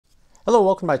Hello,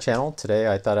 welcome to my channel.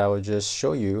 Today I thought I would just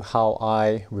show you how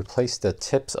I replace the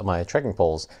tips of my trekking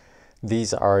poles.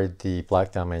 These are the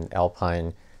Black Diamond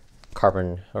Alpine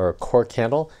carbon or core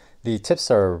candle. The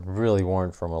tips are really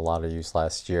worn from a lot of use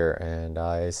last year, and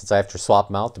since I have to swap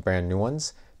them out to brand new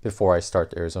ones before I start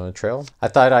the Arizona Trail, I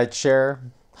thought I'd share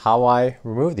how I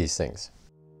remove these things.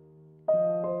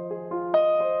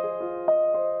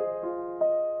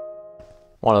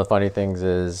 One of the funny things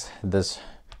is this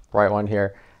right one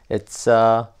here. It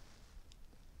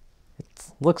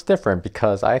looks different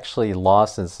because I actually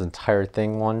lost this entire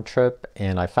thing one trip,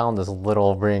 and I found this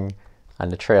little ring on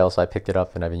the trail, so I picked it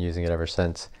up and I've been using it ever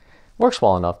since. Works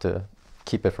well enough to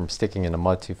keep it from sticking in the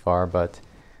mud too far, but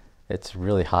it's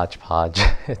really hodgepodge.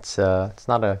 It's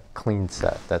not a clean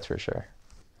set, that's for sure.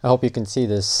 I hope you can see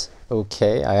this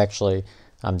okay.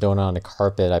 I'm doing it on the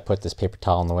carpet. I put this paper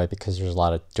towel in the way because there's a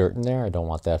lot of dirt in there. I don't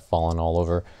want that falling all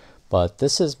over. But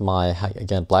this is my,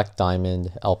 again, Black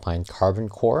Diamond Alpine carbon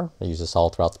core. I use this all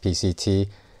throughout the PCT.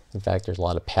 In fact, there's a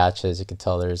lot of patches. You can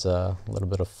tell there's a little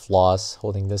bit of floss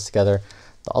holding this together.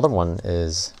 The other one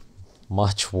is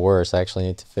much worse. I actually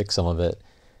need to fix some of it.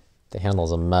 The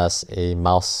handle's a mess. A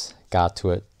mouse got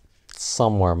to it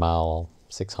somewhere mile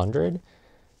 600,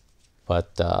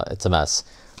 but it's a mess.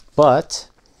 But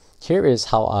here is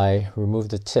how I remove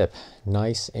the tip.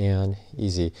 Nice and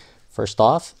easy. First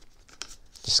off,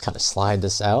 just kind of slide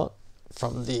this out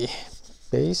from the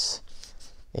base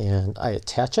and I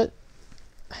attach it.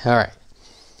 All right.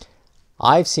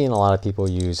 I've seen a lot of people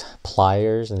use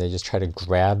pliers and they just try to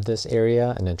grab this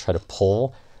area and then try to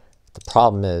pull. The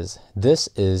problem is this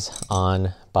is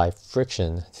on by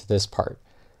friction to this part.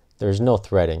 There's no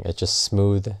threading. It's just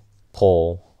smooth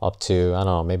pull up to, I don't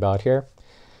know, maybe out here.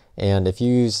 And if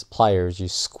you use pliers, you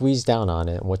squeeze down on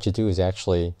it. And what you do is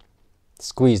actually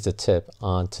squeeze the tip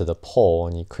onto the pole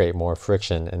and you create more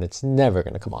friction, and it's never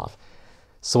going to come off.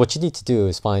 So what you need to do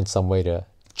is find some way to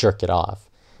jerk it off.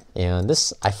 And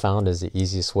this I found is the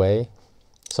easiest way.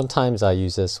 Sometimes I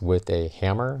use this with a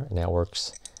hammer and that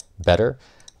works better,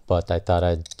 but I thought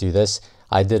I'd do this.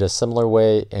 I did a similar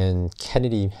way in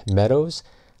Kennedy Meadows.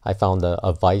 I found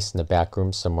a vise in the back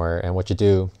room somewhere, and what you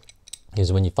do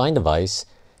is when you find a vise,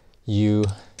 you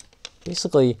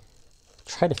basically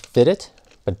try to fit it,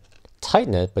 but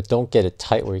tighten it, but don't get it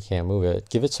tight where you can't move it.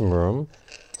 Give it some room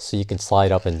so you can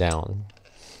slide up and down.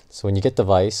 So when you get the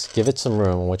vise, give it some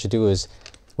room, and what you do is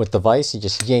with the vise, you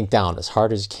just yank down as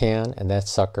hard as you can, and that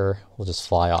sucker will just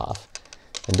fly off.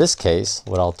 In this case,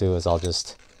 what I'll do is I'll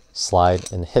just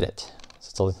slide and hit it.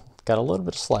 So it's got a little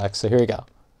bit of slack, so here you go.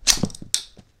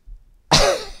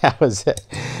 That was it.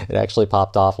 It actually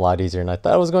popped off a lot easier than I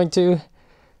thought it was going to.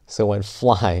 So it went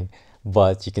flying,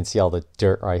 but you can see all the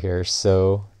dirt right here.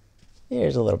 So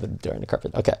here's a little bit of dirt on the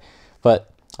carpet. Okay,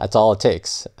 but that's all it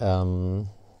takes.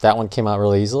 That one came out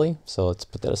really easily, so let's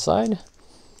put that aside.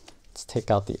 Let's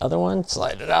take out the other one,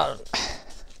 slide it out,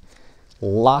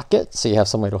 lock it so you have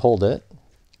some way to hold it.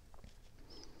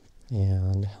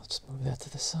 And let's move that to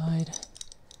the side.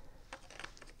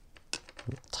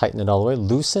 Tighten it all the way,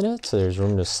 loosen it so there's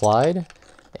room to slide,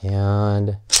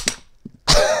 and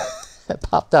it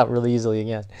popped out really easily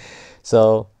again.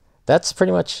 So that's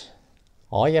pretty much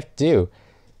all you have to do.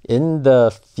 In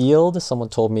the field, someone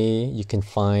told me you can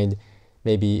find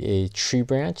maybe a tree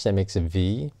branch that makes a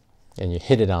V and you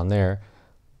hit it on there.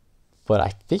 But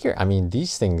I figure, I mean,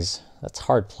 these things, that's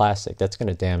hard plastic. That's going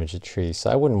to damage the tree. So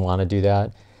I wouldn't want to do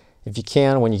that. If you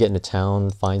can, when you get into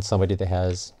town, find somebody that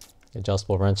has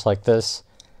adjustable wrench like this.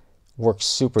 Works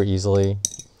super easily.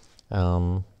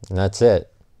 And that's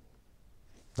it.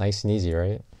 Nice and easy,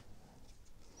 right?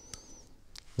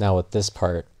 Now with this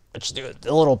part, just do it.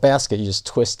 The little basket, you just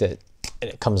twist it and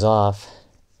it comes off.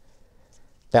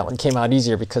 That one came out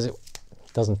easier because it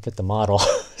doesn't fit the model.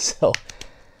 So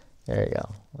there you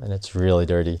go. And it's really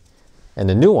dirty. And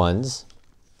the new ones,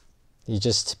 you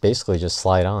just basically just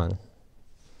slide on.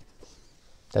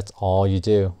 That's all you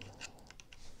do.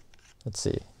 Let's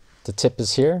see. The tip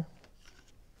is here,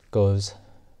 goes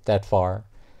that far.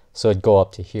 So it'd go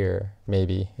up to here,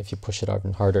 maybe, if you push it up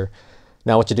and harder.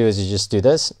 Now what you do is you just do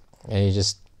this, and you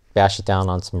just bash it down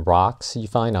on some rocks you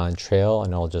find on trail,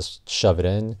 and it'll just shove it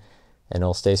in, and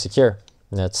it'll stay secure.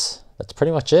 And that's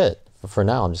pretty much it. For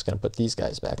now, I'm just going to put these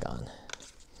guys back on.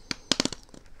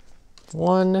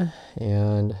 One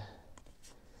and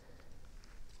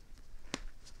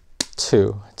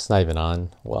two. It's not even on.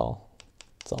 Well,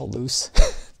 it's all loose.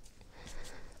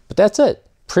 But that's it.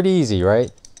 Pretty easy, right?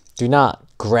 Do not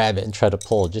grab it and try to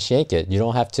pull. Just yank it. You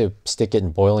don't have to stick it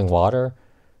in boiling water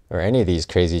or any of these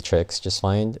crazy tricks. Just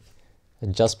find an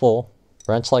adjustable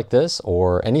wrench like this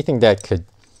or anything that could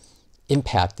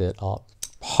impact it.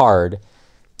 hard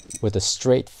with a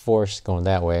straight force going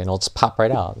that way, and it'll just pop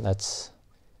right out. That's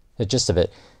the gist of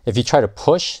it. If you try to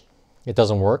push, it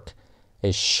doesn't work.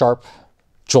 A sharp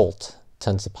jolt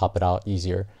tends to pop it out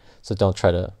easier. So don't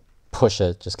try to push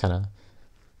it, just kind of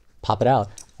pop it out.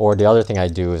 Or the other thing I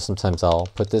do is sometimes I'll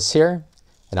put this here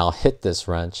and I'll hit this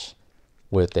wrench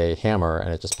with a hammer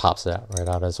and it just pops it right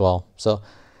out as well. So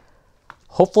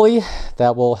hopefully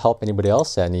that will help anybody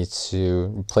else that needs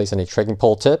to replace any trekking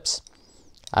pole tips.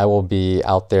 I will be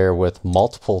out there with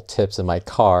multiple tips in my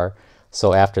car.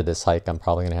 So after this hike, I'm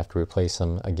probably going to have to replace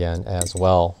them again as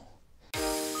well.